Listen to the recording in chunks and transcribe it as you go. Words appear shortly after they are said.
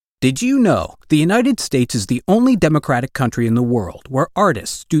Did you know the United States is the only democratic country in the world where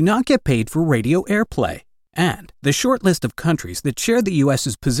artists do not get paid for radio airplay? And the short list of countries that share the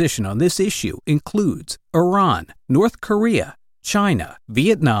U.S.'s position on this issue includes Iran, North Korea, China,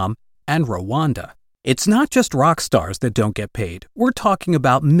 Vietnam, and Rwanda. It's not just rock stars that don't get paid. We're talking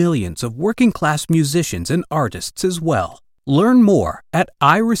about millions of working-class musicians and artists as well. Learn more at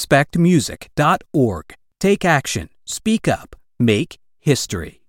irespectmusic.org. Take action. Speak up. Make history.